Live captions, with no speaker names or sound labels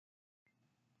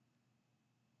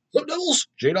What's up, Devils?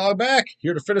 J-Dog back,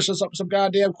 here to finish us up with some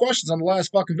goddamn questions on the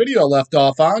last fucking video I left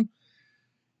off on.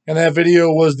 And that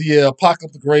video was the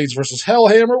Apocalyptic Raids versus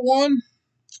Hellhammer one.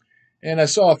 And I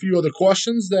saw a few other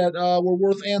questions that were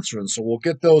worth answering, so we'll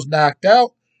get those knocked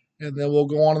out, and then we'll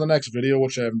go on to the next video,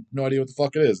 which I have no idea what the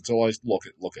fuck it is until I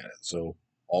look at it. So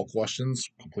all questions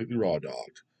completely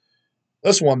raw-dogged.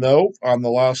 This one, though, on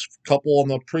the last couple on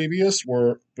the previous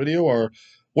video are,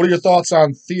 what are your thoughts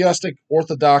on theistic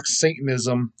Orthodox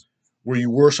Satanism where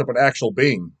you worship an actual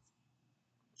being?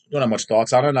 Don't have much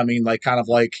thoughts on it. I mean, like, kind of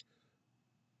like,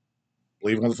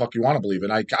 believe in what the fuck you want to believe in.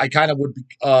 I kind of would,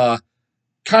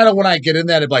 kind of when I get in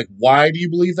that, it's like, why do you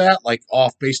believe that? Like,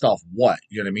 based off what?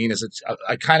 You know what I mean?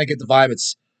 I kind of get the vibe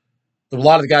it's, a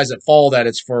lot of the guys that follow that,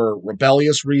 it's for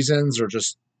rebellious reasons or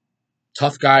just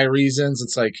tough guy reasons.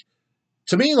 It's like,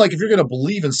 to me, like, if you're going to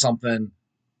believe in something,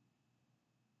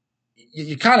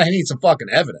 you kind of need some fucking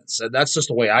evidence. And that's just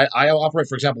the way I operate.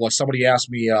 For example, like somebody asked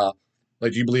me,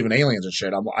 like, do you believe in aliens and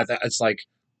shit? It's like,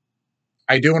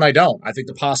 I do and I don't. I think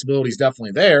the possibility is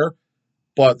definitely there,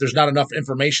 but there's not enough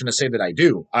information to say that I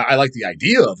do. I like the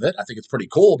idea of it. I think it's pretty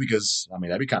cool because, I mean,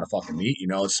 that'd be kind of fucking neat. You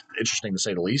know, it's interesting to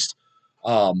say the least.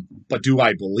 But do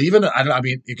I believe in it? I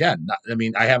mean, again,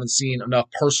 I haven't seen enough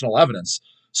personal evidence.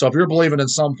 So if you're believing in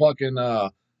some fucking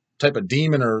type of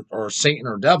demon or Satan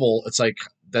or devil, it's like,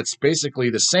 that's basically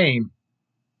the same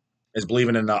as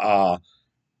believing in a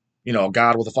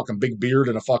God with a fucking big beard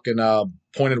and a fucking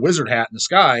pointed wizard hat in the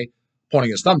sky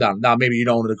pointing his thumb down. Now, maybe you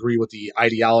don't agree with the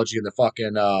ideology and the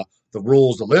fucking the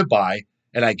rules to live by,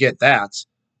 and I get that,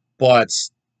 but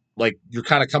like you're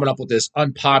kind of coming up with this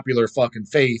unpopular fucking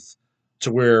faith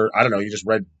to where, I don't know, you just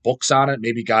read books on it,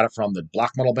 maybe got it from the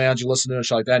black metal bands you listen to and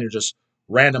shit like that, and you're just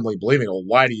randomly believing it. Well,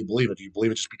 why do you believe it? Do you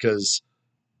believe it just because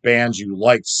bands you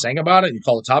liked sang about it and you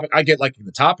call the topic? I get liking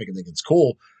the topic and thinking it's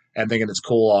cool and thinking it's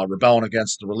cool rebelling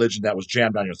against the religion that was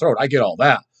jammed down your throat. I get all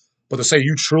that. But to say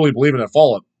you truly believe in it,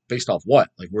 follow it based off what?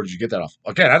 Like, where did you get that off?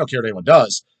 Again, I don't care if anyone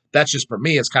does. That's just for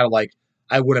me. It's kind of like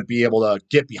I wouldn't be able to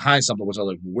get behind something which I'm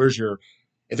like, where's your,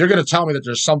 if they're going to tell me that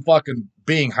there's some fucking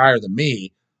being higher than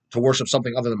me to worship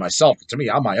something other than myself, to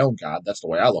me, I'm my own God. That's the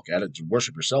way I look at it. To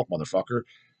worship yourself, motherfucker.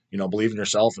 You know, believe in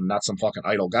yourself and not some fucking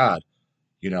idol God.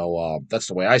 You know, that's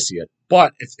the way I see it.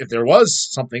 But if there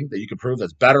was something that you could prove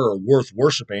that's better or worth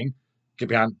worshiping, get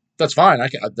behind. That's fine.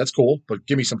 That's cool. But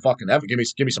give me some fucking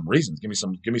evidence. Give me some reasons. Give me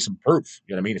some proof.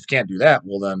 You know what I mean? If you can't do that,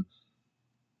 well then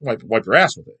wipe your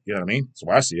ass with it. You know what I mean? That's the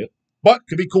way I see it. But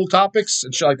could be cool topics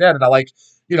and shit like that. And I like,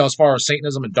 you know, as far as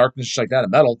Satanism and darkness, shit like that,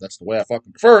 and metal, that's the way I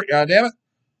fucking prefer it. God damn it.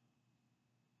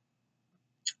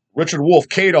 Richard Wolf,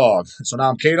 K-Dog. So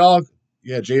now I'm K-Dog.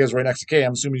 Yeah, J is right next to K.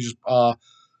 I'm assuming you just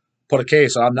put a K.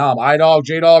 So now I'm I-Dog,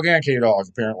 J-Dog, and K-Dog,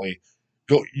 apparently.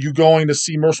 You going to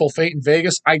see Merciful Fate in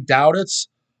Vegas? I doubt it.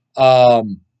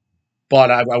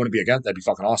 But I wouldn't be against. That'd be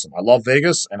fucking awesome. I love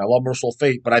Vegas and I love Merciful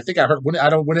Fate. But I think I heard when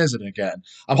is it again?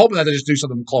 I'm hoping that they just do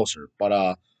something closer.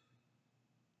 But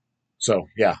so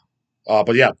yeah.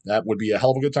 But yeah, that would be a hell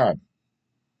of a good time.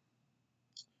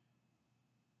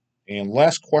 And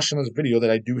last question of this video that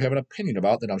I do have an opinion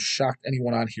about that I'm shocked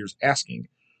anyone on here is asking.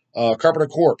 Carpenter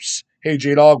Corpse. Hey,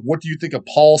 J-Dog, what do you think of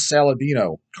Paul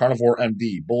Saladino, Carnivore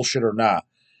MD? Bullshit or not?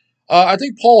 I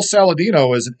think Paul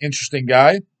Saladino is an interesting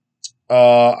guy.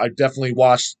 I definitely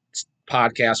watched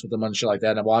podcasts with him and shit like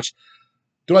that, and I watched.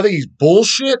 Do I think he's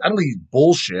bullshit? I don't think he's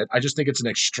bullshit. I just think it's an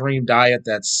extreme diet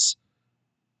that's...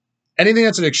 Anything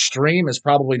that's an extreme is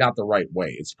probably not the right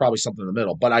way. It's probably something in the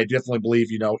middle. But I definitely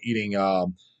believe, you know, eating...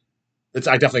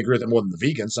 I definitely agree with it more than the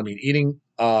vegans. I mean, eating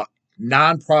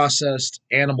non-processed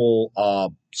animal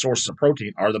sources of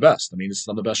protein are the best. I mean, it's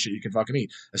some of the best shit you can fucking eat,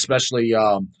 especially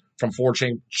from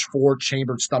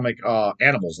four-chambered stomach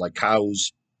animals like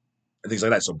cows and things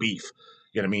like that. So beef,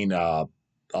 you know what I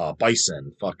mean?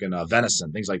 Bison, fucking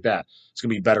venison, things like that. It's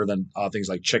gonna be better than things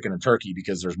like chicken and turkey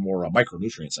because there's more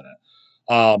micronutrients in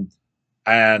it.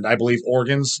 And I believe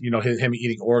organs, you know, him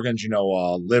eating organs, you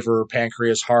know, liver,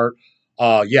 pancreas, heart.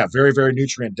 Yeah, very, very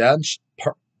nutrient dense.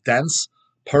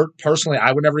 Personally,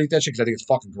 I would never eat that shit because I think it's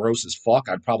fucking gross as fuck.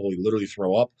 I'd probably literally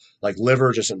throw up. Like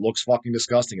liver, just it looks fucking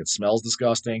disgusting. It smells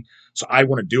disgusting. So I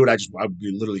wouldn't do it. I would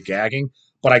be literally gagging.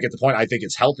 But I get the point. I think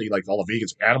it's healthy. Like all the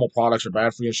vegans, animal products are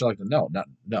bad for you and shit like that.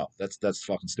 No, that's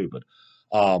fucking stupid.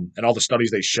 And all the studies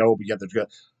they show, but yet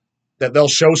they'll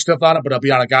show stuff on it, but it'll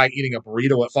be on a guy eating a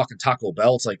burrito at fucking Taco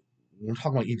Bell. It's like, we're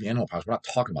talking about eating animal products. We're not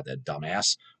talking about that,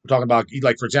 dumbass. We're talking about,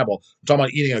 like, for example, we're talking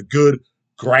about eating a good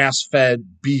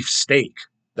grass-fed beef steak.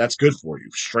 That's good for you.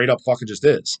 Straight up fucking just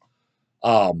is.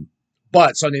 But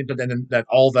then that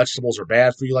all vegetables are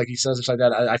bad for you, like he says, it's like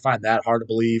that. I find that hard to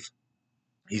believe.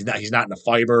 He's not in the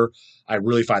fiber. I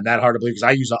really find that hard to believe because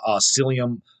I use a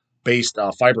psyllium based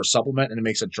fiber supplement, and it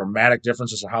makes a dramatic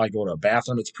difference as to how I go to a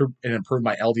bathroom. It improved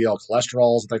my LDL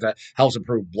cholesterol, stuff like that. Helps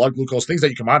improve blood glucose, things that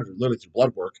you can monitor literally through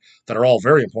blood work that are all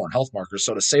very important health markers.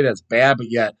 So to say that it's bad, but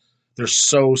yet there's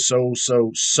so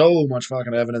much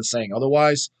fucking evidence saying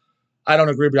otherwise, I don't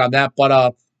agree beyond that.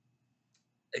 But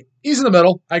he's in the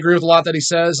middle. I agree with a lot that he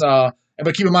says.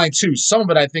 But keep in mind too, some of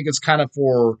it I think is kind of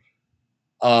for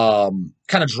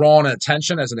kind of drawing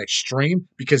attention as an extreme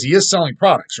because he is selling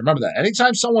products. Remember that.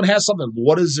 Anytime someone has something,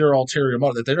 what is their ulterior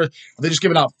motive? They're just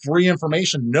giving out free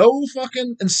information, no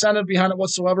fucking incentive behind it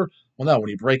whatsoever. Well, no, when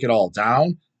you break it all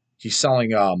down, he's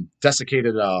selling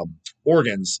desiccated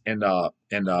organs in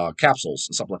capsules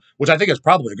and something, which I think is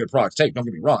probably a good product to take. Don't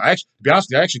get me wrong. To be honest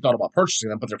with you, I actually thought about purchasing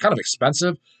them, but they're kind of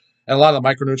expensive. And a lot of the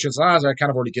micronutrients, I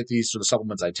kind of already get these through the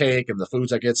supplements I take and the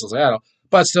foods I get. So I was like, I don't know.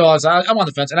 But still, I'm on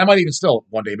the fence, and I might even still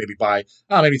one day maybe buy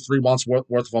maybe 3 months worth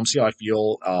of them, see how I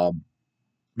feel.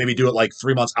 Maybe do it like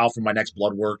 3 months out from my next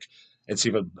blood work and see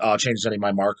if it changes any of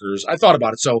my markers. I thought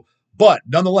about it. So, but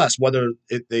nonetheless, whether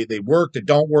they work, they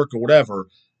don't work, or whatever,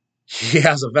 he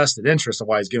has a vested interest in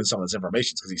why he's giving some of this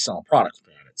information because he's selling products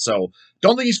behind it. So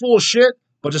don't think he's full of shit,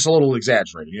 but just a little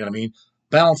exaggerated. You know what I mean?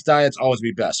 Balanced diets always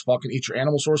be best. Fucking eat your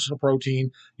animal sources of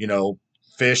protein,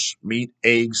 fish, meat,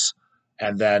 eggs,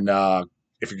 and then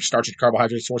if you start your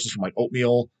carbohydrate sources from like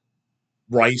oatmeal,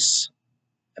 rice,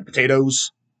 and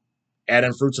potatoes, add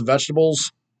in fruits and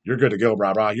vegetables, you're good to go,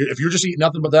 brah, brah. If you're just eating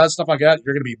nothing but that stuff like that,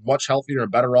 you're going to be much healthier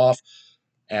and better off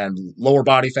and lower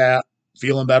body fat,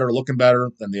 feeling better, looking better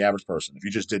than the average person. If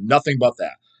you just did nothing but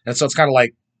that. And so it's kind of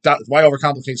like, why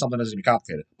overcomplicate something that doesn't be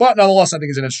complicated? But nonetheless, I think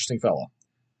he's an interesting fellow.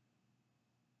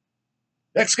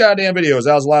 Next goddamn video.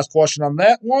 That was the last question on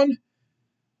that one.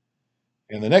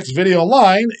 And the next video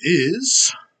line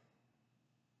is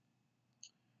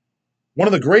one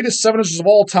of the greatest 7-inches of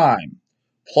all time,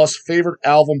 plus favorite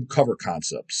album cover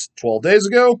concepts. 12 days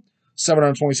ago,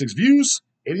 726 views,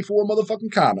 84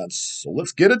 motherfucking comments. So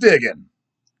let's get a digging.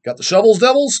 Got the shovels,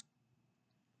 devils?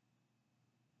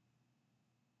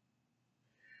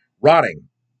 Rotting.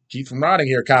 Keep from rotting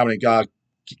here, commenting.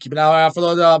 Keep an eye out for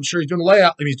those. I'm sure he's doing the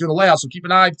layout. He's doing the layout, so keep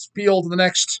an eye peeled to the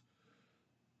next.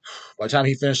 By the time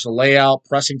he finished the layout,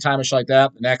 pressing time and shit like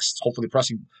that, the next, hopefully,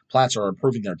 pressing plants are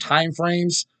improving their time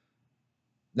frames.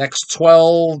 Next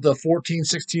 12 to 14,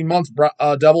 16 months,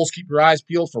 devils, keep your eyes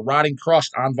peeled for Rotting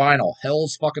Crushed on vinyl.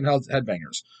 Hell's fucking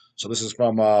headbangers. So this is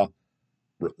from the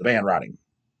band Rotting.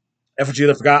 Effigy of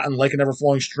the Forgotten, Like an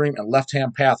Ever-Flowing Stream, and Left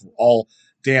Hand Path were all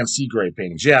Dan Seagrave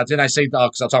paintings. Yeah, didn't I say,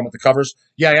 because I'm talking about the covers?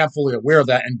 Yeah, I am fully aware of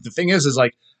that. And the thing is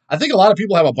like, I think a lot of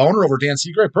people have a boner over Dan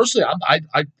Seagrave. Personally,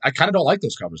 I kind of don't like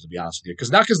those covers, to be honest with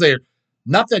you.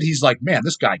 Not that he's like, man,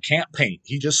 this guy can't paint.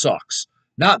 He just sucks.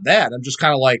 Not that. I'm just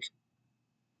kind of like,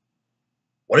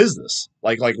 what is this?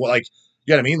 You know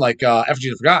what I mean? Like Effigy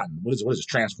of the Forgotten. What is this?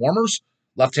 Transformers?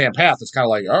 Left Hand Path. It's kind of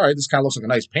like, all right, this kind of looks like a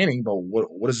nice painting, but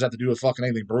what does that have to do with fucking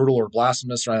anything brutal or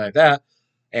blasphemous or anything like that?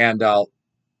 And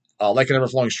Like an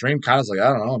Ever-Flowing Stream kind of is like, I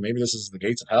don't know, maybe this is the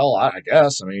gates of hell. I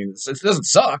guess. I mean, it doesn't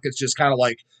suck. It's just kind of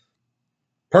like,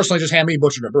 personally, just hand me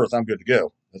Butchered at Birth. I'm good to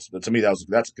go. To me, that's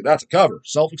a cover.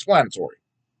 Self-explanatory.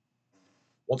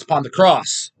 Once Upon the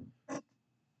Cross.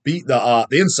 Beat the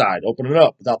inside, open it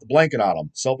up without the blanket on them.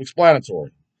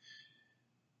 Self-explanatory.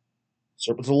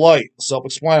 Serpents of Light,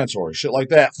 self-explanatory. Shit like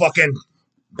that. Fucking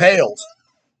paled.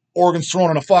 Organs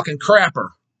thrown in a fucking crapper.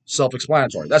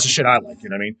 Self-explanatory. That's the shit I like, you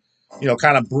know what I mean?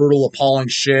 Kind of brutal, appalling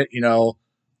shit,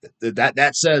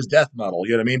 that says death metal,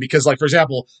 you know what I mean? Because, like, for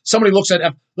example, somebody looks at,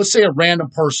 let's say a random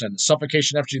person,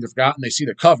 Suffocation, Effigy of the Forgotten, they see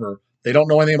the cover, they don't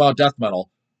know anything about death metal,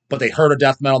 but they heard of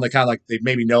death metal, and they kind of like, they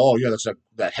maybe know, oh, yeah, that's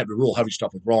that heavy, real heavy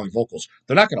stuff with rolling vocals.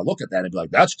 They're not going to look at that and be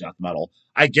like, that's death metal.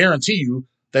 I guarantee you,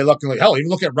 they look like, hell, even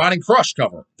look at Rotting Crush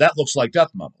cover. That looks like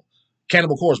death metal.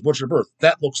 Cannibal Corpse, Butcher Birth,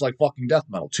 that looks like fucking death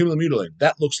metal. Tomb of the Mutilated,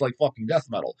 that looks like fucking death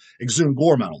metal. Exhumed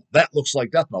Gore Metal, that looks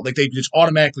like death metal. Like, they just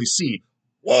automatically see,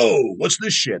 whoa, what's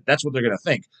this shit? That's what they're going to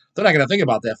think. They're not going to think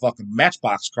about that fucking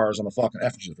Matchbox cars on the fucking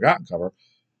Effigy of the Forgotten cover.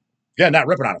 Yeah, not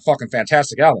ripping on a fucking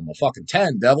fantastic album. A fucking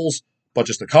 10, devils. But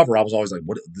just the cover, I was always like,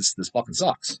 what? This fucking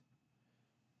sucks.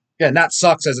 Yeah, not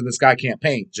sucks as in this guy can't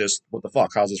paint. Just, what the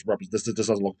fuck? How's this represent? This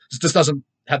doesn't look, this doesn't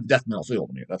have the death metal feel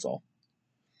to me. That's all.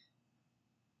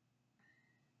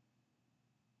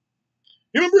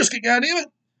 Human Brisket, goddammit.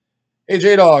 Hey,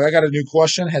 J-Dog, I got a new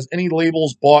question. Has any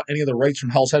labels bought any of the rights from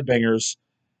Hell's Headbangers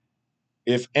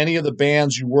if any of the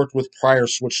bands you worked with prior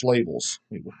switched labels?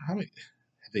 Wait, how many?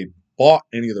 Have they bought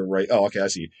any of the rights? Oh, okay, I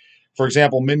see. For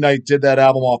example, Midnight did that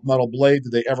album off Metal Blade.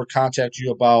 Did they ever contact you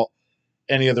about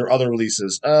any of their other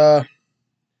releases?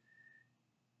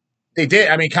 They did.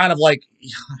 I mean, kind of like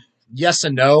yes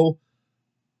and no.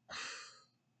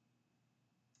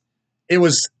 It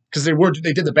was because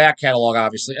they did the back catalog,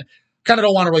 obviously. Kind of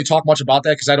don't want to really talk much about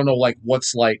that because I don't know like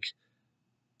what's like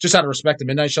just out of respect to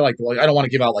Midnight Show. Like I don't want to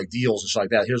give out like deals and shit like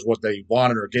that. Here's what they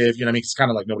wanted or give. You know what I mean? It's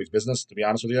kind of like nobody's business, to be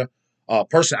honest with you.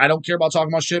 Personally, I don't care about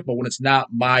talking about shit, but when it's not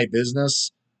my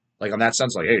business, like on that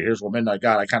sense, like hey, here's what Midnight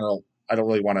got. I don't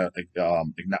really want to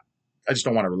I just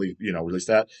don't want to release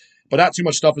that. But not too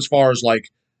much stuff as far as like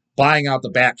buying out the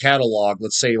back catalog.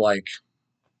 Let's say like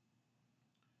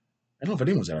I don't know if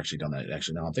anyone's ever actually done that.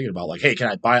 Actually, now I'm thinking about like, hey, can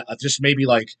I buy just maybe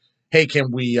like, hey,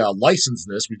 can we license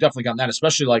this? We've definitely gotten that,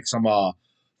 especially like some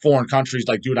foreign countries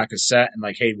like do it on cassette and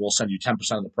like, hey, we'll send you 10%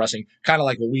 of the pressing, kind of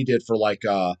like what we did for like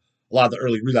a lot of the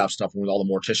early Relapse stuff with all the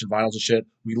Mortician vinyls and shit.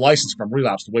 We licensed from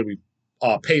Relapse. The way we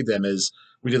paid them is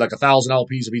we did like 1,000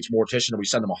 LPs of each Mortician and we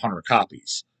send them 100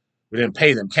 copies. We didn't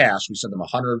pay them cash. We sent them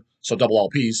 100, so double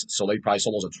LPs. So they probably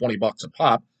sold those at $20 a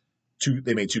pop.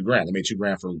 They made 2 grand. They made 2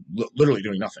 grand for literally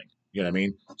doing nothing. You know what I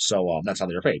mean? So that's how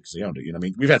they were paid because they owned it. You know what I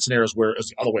mean? We've had scenarios where it's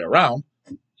the other way around.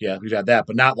 Yeah, we've had that,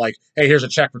 but not like, hey, here's a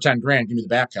check for 10 grand. Give me the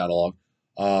back catalog.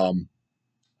 I don't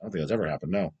think that's ever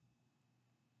happened. No.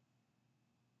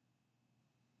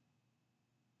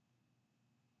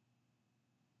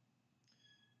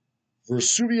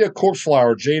 Versuvia Corpse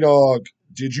Flower, J Dog.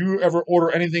 Did you ever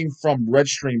order anything from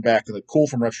Redstream back in the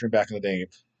Redstream back in the day?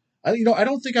 I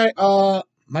don't think I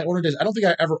my order days. I don't think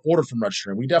I ever ordered from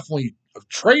Redstream. We definitely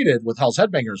traded with Hell's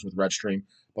Headbangers with Redstream,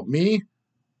 but me,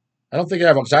 I don't think I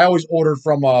ever because I always ordered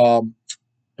from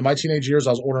in my teenage years.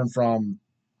 I was ordering from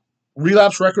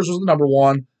Relapse Records was the number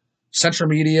one, Central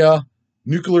Media,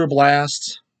 Nuclear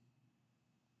Blast,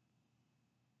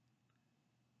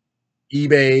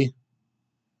 eBay.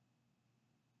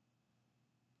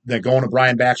 Then going to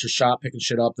Brian Baxter's shop, picking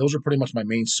shit up. Those are pretty much my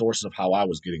main sources of how I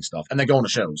was getting stuff. And then going to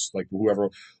shows, like whoever,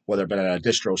 whether it been at a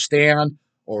distro stand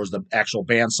or was the actual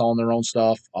band selling their own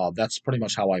stuff. That's pretty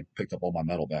much how I picked up all my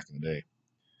metal back in the day.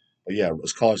 But yeah, it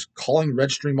was calling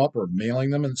Redstream up or mailing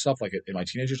them and stuff like in my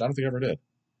teenagers. I don't think I ever did.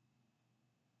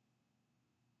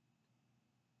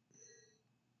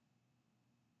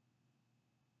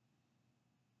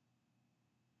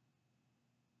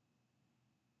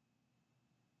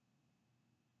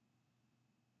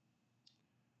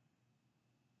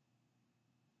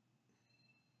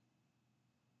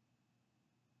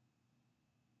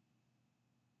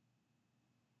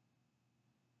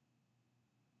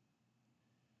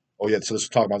 Oh yeah, so this is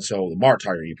talking about the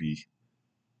Martyr EP.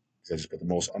 I just put the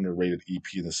most underrated EP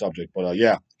in the subject. But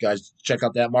yeah, guys, check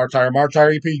out that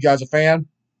Martyr EP. You guys a fan?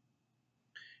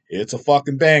 It's a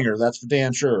fucking banger. That's for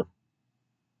damn sure.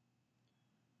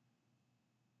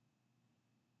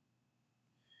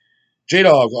 J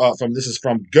Dog from this is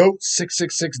from Goat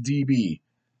 666 DB.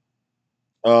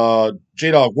 J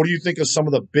Dog, what do you think of some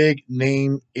of the big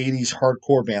name '80s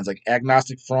hardcore bands like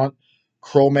Agnostic Front,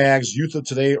 Cro-Mags, Youth of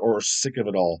Today, or Sick of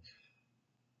It All?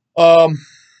 Um,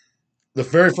 the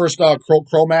very first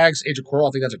Cro-Mags, Age of Quarrel,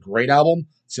 I think that's a great album.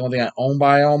 It's the only thing I own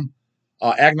by them.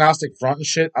 Agnostic Front and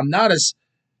shit. I'm not as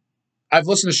I've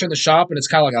listened to shit in the shop and it's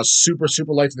kind of like I was super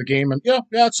super late to the game and yeah,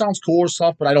 it sounds cool or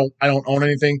stuff, but I don't own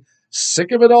anything.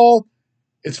 Sick of It All.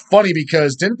 It's funny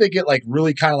because didn't they get like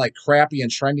really kind of like crappy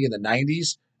and trendy in the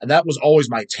 '90s, and that was always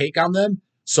my take on them.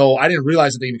 So I didn't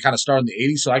realize that they even kind of started in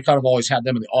the '80s. So I kind of always had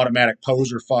them in the automatic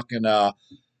poser fucking the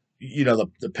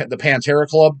Pantera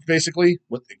Club basically,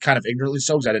 with kind of ignorantly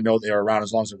so because I didn't know they were around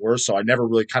as long as they were. So I never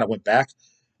really kind of went back.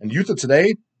 And Youth of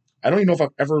Today, I don't even know if I've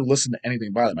ever listened to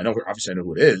anything by them. I know obviously I know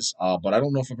who it is, but I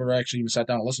don't know if I've ever actually even sat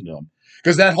down and listened to them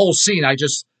because that whole scene I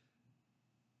just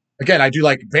again, I do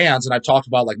like bands, and I've talked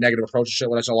about like Negative Approach and shit.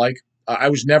 What I like, I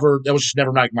was never that was just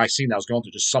never my scene that I was going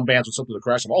through. Just some bands would slip through the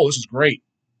cracks. I'm, oh, this is great,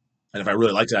 and if I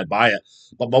really liked it, I'd buy it.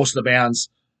 But most of the bands,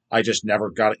 I just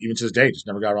never got it. Even to this day, just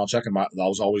never got around checking. I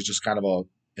was always just kind of a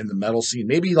in the metal scene.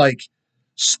 Maybe like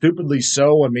stupidly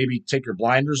so, and maybe take your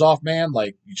blinders off, man.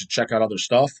 Like you should check out other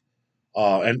stuff.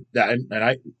 And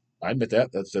I admit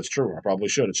that's true. I probably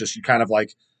should. It's just you kind of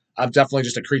like I'm definitely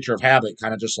just a creature of habit,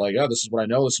 kind of just like, oh, this is what I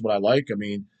know, this is what I like. I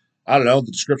mean, I don't know.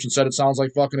 The description said it sounds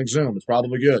like fucking Exhumed. It's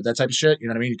probably good. That type of shit. You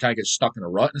know what I mean? You kind of get stuck in a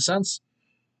rut in a sense.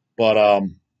 But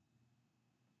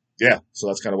yeah. So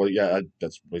that's kind of what. Yeah,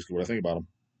 that's basically what I think about them.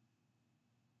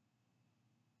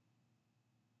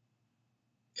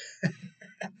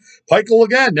 Pikel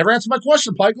again. Never answered my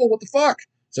question, Pikel. What the fuck?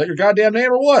 Is that your goddamn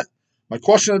name or what? My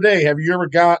question of the day: have you ever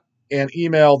got an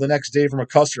email the next day from a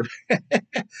customer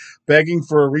begging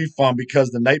for a refund because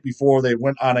the night before they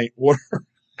went on a order?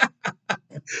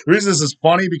 The reason this is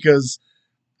funny because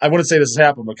I wouldn't say this has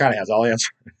happened, but it kind of has. I'll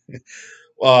answer.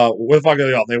 What the fuck are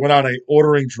they on? They went on a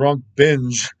ordering drunk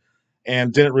binge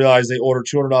and didn't realize they ordered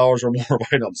 $200 or more of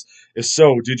items. If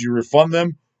so, did you refund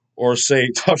them or say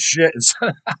tough shit?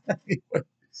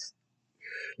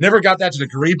 Never got that to the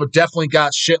degree, but definitely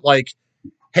got shit like,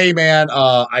 hey man,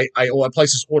 I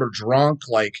placed this order drunk,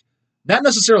 like not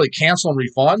necessarily cancel and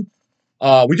refund.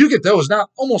 We do get those, not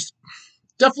almost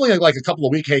definitely like a couple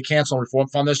of weeks, hey, cancel and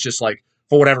refund this, just like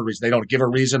for whatever reason. They don't give a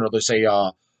reason or they say,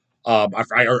 I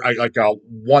like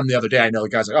one the other day. I know the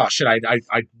guy's like, oh shit,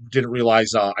 I didn't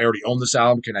realize I already own this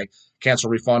album. Can I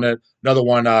cancel refund it? Another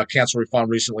one, cancel refund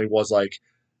recently was like,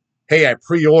 hey, I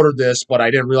pre-ordered this, but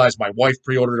I didn't realize my wife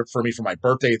pre-ordered it for me for my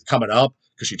birthday coming up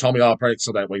because she told me all right,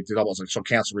 so that way did almost like so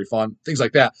cancel refund things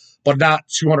like that, but not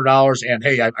 $200. And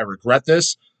hey, I regret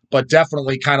this, but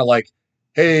definitely kind of like,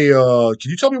 hey,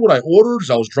 can you tell me what I ordered? Because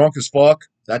I was drunk as fuck.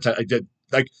 That's I did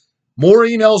like more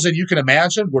emails than you can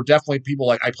imagine. Were definitely people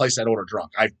like I placed that order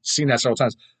drunk. I've seen that several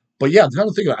times, but yeah, the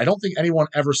other thing I don't think anyone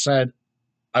ever said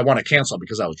I want to cancel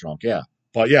because I was drunk. Yeah.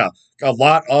 But yeah, a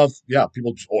lot of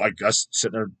people. Oh, I guess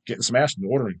sitting there getting smashed and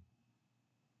ordering.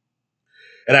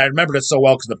 And I remembered it so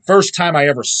well because the first time I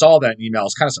ever saw that email, I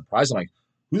was kind of surprised. I'm like,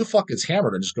 who the fuck gets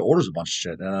hammered and just go orders a bunch of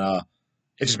shit? And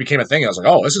it just became a thing. I was like,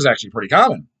 oh, this is actually pretty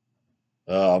common.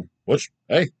 Which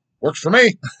hey, works for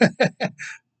me.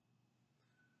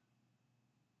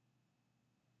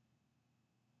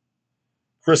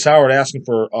 Chris Howard asking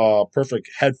for perfect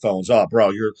headphones. Oh, bro,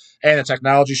 you're and the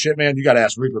technology shit, man. You got to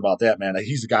ask Reaper about that, man.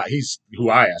 He's the guy. He's who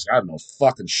I ask. I don't know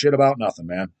fucking shit about nothing,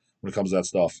 man. When it comes to that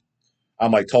stuff,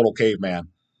 I'm like total caveman.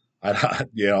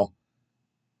 You know,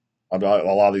 a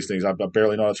lot of these things, I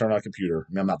barely know how to turn on a computer.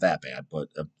 I mean, I'm not that bad, but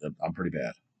I'm pretty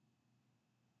bad.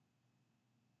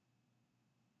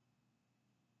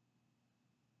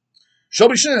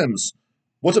 Shelby Shims,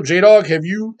 what's up, J Dog? Have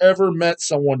you ever met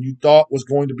someone you thought was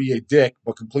going to be a dick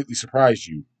but completely surprised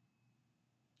you?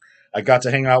 I got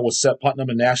to hang out with Seth Putnam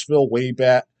in Nashville way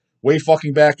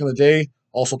fucking back in the day.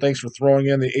 Also, thanks for throwing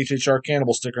in the HHR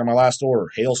Cannibal sticker on my last order.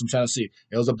 Hails from Tennessee.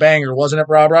 It was a banger, wasn't it,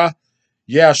 brah?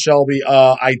 Yeah, Shelby.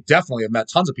 I definitely have met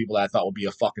tons of people that I thought would be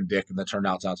a fucking dick and that turned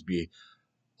out not to be.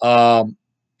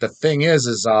 The thing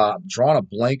is drawing a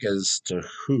blank as to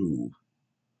who.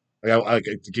 Like,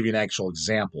 to give you an actual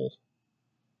example.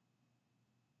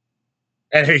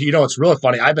 And hey, it's really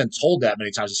funny. I've been told that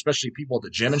many times, especially people at the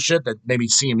gym and shit that maybe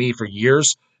seeing me for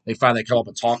years. They finally come up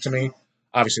and talk to me.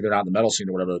 Obviously, they're not in the metal scene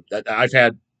or whatever. I've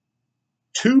had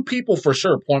two people for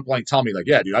sure point blank tell me like,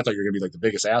 "Yeah, dude, I thought you were gonna be like the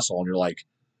biggest asshole," and you're like,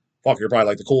 "Fuck, you're probably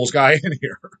like the coolest guy in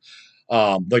here."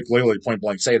 Like literally point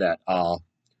blank say that.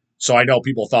 So I know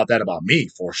people thought that about me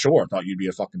for sure. Thought you'd be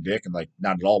a fucking dick, and like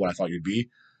not at all what I thought you'd be.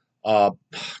 Uh,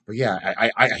 but yeah,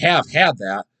 I have had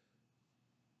that.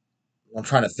 I'm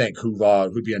trying to think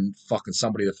who'd be a fucking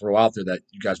somebody to throw out there that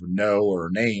you guys would know or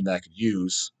a name that I could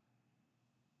use.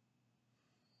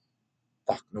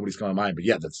 Fuck, nobody's coming to mind. But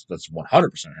yeah, that's 100%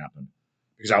 happened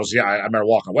because I remember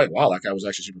walking away. Wow, that guy was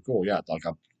actually super cool. Yeah, like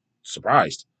I'm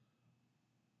surprised.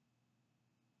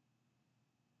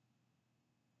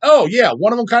 Oh yeah,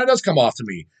 one of them kind of does come off to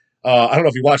me. I don't know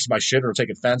if he watched my shit or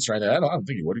taking offense or anything. I don't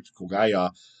think he would. He's a cool guy.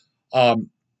 Um,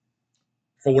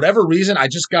 for whatever reason, I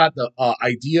just got the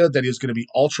idea that he was going to be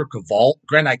ultra cavalt.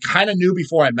 Granted, I kind of knew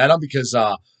before I met him because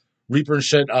Reaper and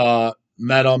shit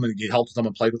met him and he helped with him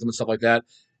and played with him and stuff like that.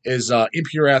 Is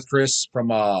Impure Chris from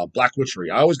Black Witchery.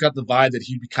 I always got the vibe that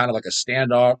he'd be kind of like a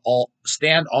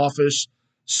standoffish,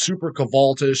 super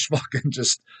cavaltish, fucking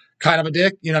just kind of a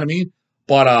dick. You know what I mean?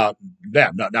 But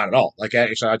yeah, not at all. Like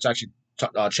actually, I actually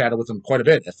chatted with him quite a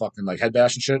bit at fucking like Head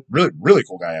Bash and shit. Really, really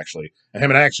cool guy actually. And him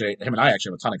and I actually have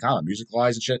a ton of common music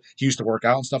wise and shit. He used to work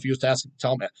out and stuff. He used to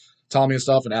telling me and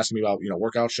stuff and asking me about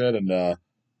workout shit and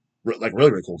like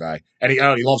really really cool guy. And he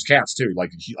loves cats too. Like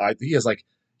he has like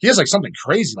something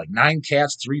crazy like 9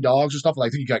 cats, 3 dogs or stuff. Like I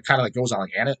think he got kind of like goes on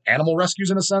like animal rescues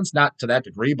in a sense, not to that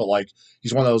degree, but like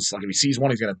he's one of those like if he sees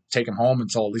one, he's gonna take him home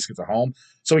until at least gets home.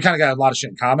 So we kind of got a lot of shit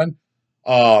in common.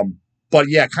 But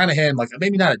yeah, kind of him, like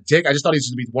maybe not a dick. I just thought he was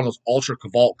going to be one of those ultra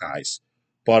cavalt guys.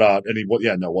 But and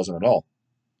yeah, no, it wasn't at all.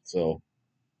 So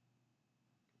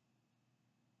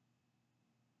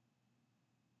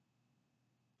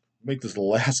make this the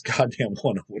last goddamn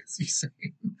one. What is he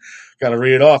saying? Got to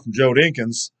read it off from Joe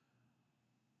Dinkins,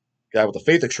 guy with the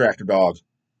faith extractor dog.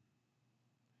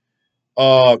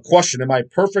 Question: in my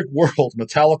perfect world,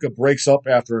 Metallica breaks up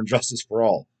after Injustice for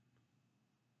All.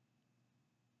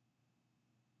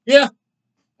 Yeah,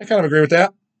 I kind of agree with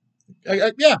that.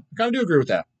 Yeah, I kind of do agree with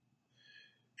that.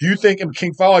 Do you think in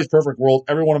King Fowleys' perfect world,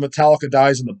 everyone in Metallica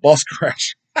dies in the bus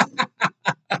crash?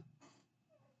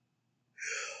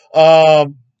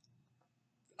 Um,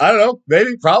 I don't know.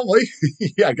 Maybe, probably.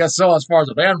 Yeah, I guess so. As far as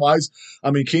the band wise, I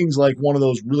mean, King's like one of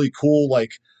those really cool,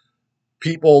 like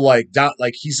people, like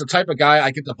he's the type of guy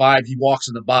I get the vibe he walks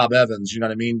into Bob Evans. You know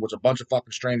what I mean? With a bunch of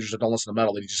fucking strangers that don't listen to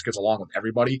metal, that he just gets along with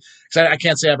everybody. Because I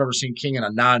can't say I've ever seen King in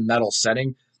a non-metal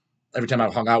setting. Every time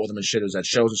I've hung out with him and shit, it was at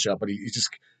shows and shit. But he's just,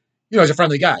 he's a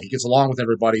friendly guy. He gets along with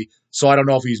everybody. So I don't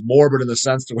know if he's morbid in the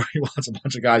sense to where he wants a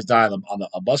bunch of guys die on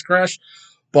a bus crash,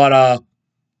 but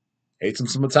hates him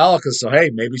some Metallica. So hey,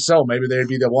 maybe so. Maybe they'd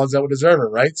be the ones that would deserve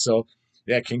it, right? So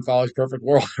yeah, King Fowleys' perfect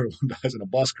world. Everyone dies in a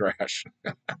bus crash.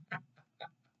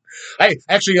 Hey,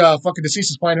 actually, fucking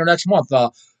Deceased is playing here next month.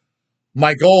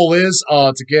 My goal is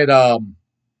to get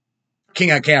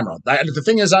King on camera. The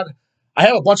thing is, I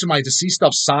have a bunch of my Deceased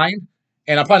stuff signed,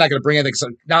 and I'm probably not going to bring anything. So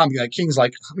now I'm like, King's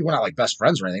like, I mean, we're not like best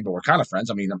friends or anything, but we're kind of friends.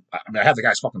 I mean, I have the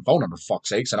guy's fucking phone number, for fuck's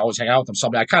sakes, and I always hang out with him.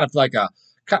 Somebody I kind of feel like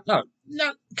not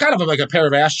kind of like a pair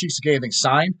of ass cheeks to get anything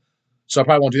signed. So I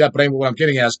probably won't do that. But anyway, what I'm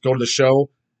getting at is go to the show,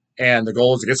 and the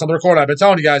goal is to get something recorded. I've been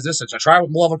telling you guys this. I tried with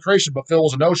Malevolent Creation, but Phil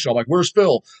was a no-show. I'm like, where's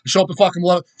Phil? I show up to fucking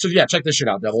Malevolent. So yeah, check this shit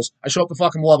out, devils. I show up to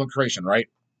fucking Malevolent Creation, right?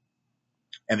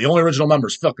 And the only original member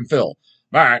is fucking Phil. All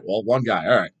right, well, one guy.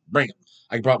 All right, bring him.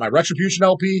 I brought my Retribution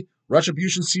LP,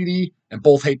 Retribution CD, and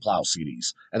both Hate Plow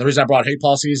CDs. And the reason I brought Hate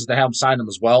Plow CDs is to have them sign them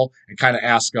as well and kind of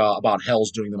ask about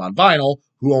Hell's doing them on vinyl,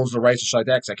 who owns the rights, or shit like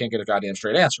that, because I can't get a goddamn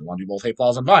straight answer. I want to do both Hate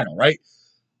Plows on vinyl, right?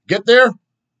 Get there,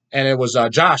 and it was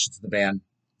Josh, it's the band,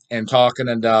 and talking,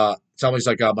 and somebody's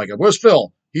like, where's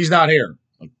Phil? He's not here.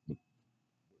 Like, what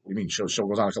do you mean? Show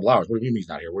goes on a couple hours. What do you mean he's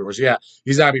not here? Where's he at?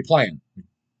 He's not be playing.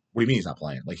 What do you mean he's not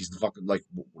playing? Like, he's the fucking, like,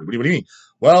 what do you mean?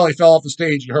 Well, he fell off the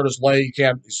stage. He hurt his leg. He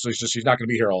can't, he's not going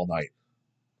to be here all night.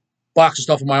 Box of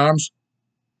stuff in my arms.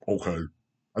 Okay.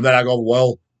 And then I go,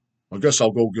 well, I guess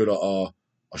I'll go get a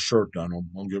shirt then.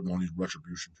 I'll get one of these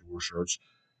Retribution tour shirts.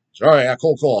 He's all right, yeah,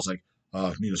 cool. I was like,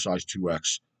 I need a size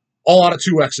 2X. All out of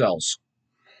 2XLs.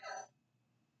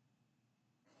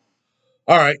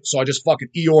 All right. So I just fucking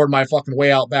Eeyore'd my fucking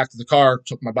way out back to the car,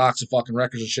 took my box of fucking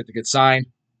records and shit to get signed,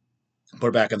 put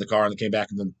it back in the car, and then came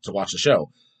back and then to watch the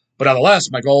show. But nonetheless,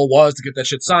 my goal was to get that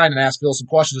shit signed and ask Phil some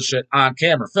questions and shit on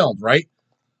camera, filmed, right?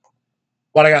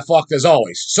 But I got fucked as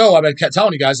always. So I've been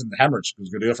telling you guys that the hemorrhage was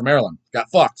going to do it for Maryland. Got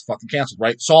fucked, fucking canceled,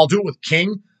 right? So I'll do it with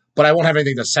King, but I won't have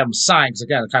anything to have him sign because,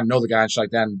 again, I kind of know the guy and shit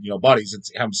like that, and, buddies, and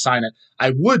have him sign it.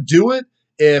 I would do it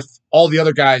if all the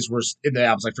other guys were in the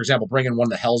albums. Like, for example, bringing one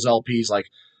of the Hell's LPs, like,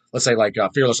 let's say, like,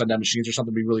 Fearless on Dead Machines or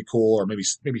something would be really cool, or maybe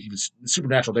even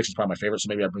Supernatural Addiction is probably my favorite, so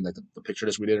maybe I'd bring, like, the picture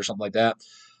disc we did or something like that,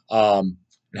 and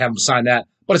have him sign that.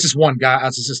 But it's just one guy.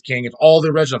 It's just King. If all the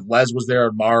original, if Les was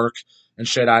there, Mark and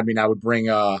shit, I mean, I would bring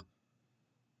it,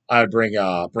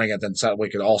 then so we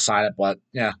could all sign it, but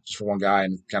yeah, just for one guy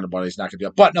and kind of buddies, not gonna do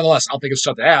it. But nonetheless, I'll think it's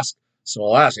something to ask. So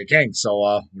I'll ask, hey King, so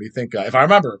what do you think? If I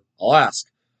remember, I'll ask.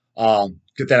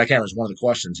 Get that on camera is one of the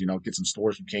questions, get some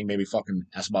stories from King, maybe fucking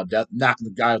ask about death, knocking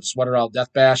the guy with the sweater out,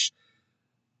 death bash.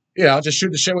 Just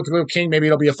shoot the shit with the little King. Maybe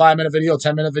it'll be a 5-minute video,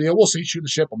 10-minute video. We'll see. Shoot the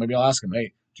shit, but maybe I'll ask him,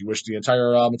 hey, do you wish the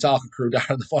entire Metallica crew died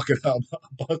in the fucking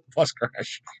bus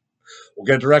crash? We'll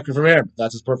get it directly from him.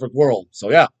 That's his perfect world.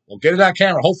 So yeah, we'll get it on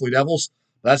camera. Hopefully, Devils.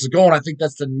 That's the goal. And I think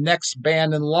that's the next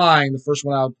band in line. The first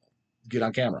one I'll get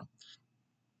on camera.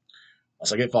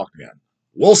 Unless I get fucked again.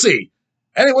 We'll see.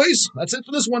 Anyways, that's it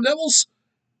for this one, Devils.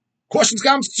 Questions,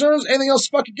 comments, concerns, anything else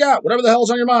you fucking got, whatever the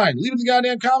hell's on your mind, leave it in the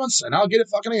goddamn comments and I'll get it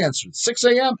fucking answered. 6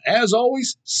 a.m. as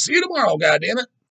always. See you tomorrow, goddammit.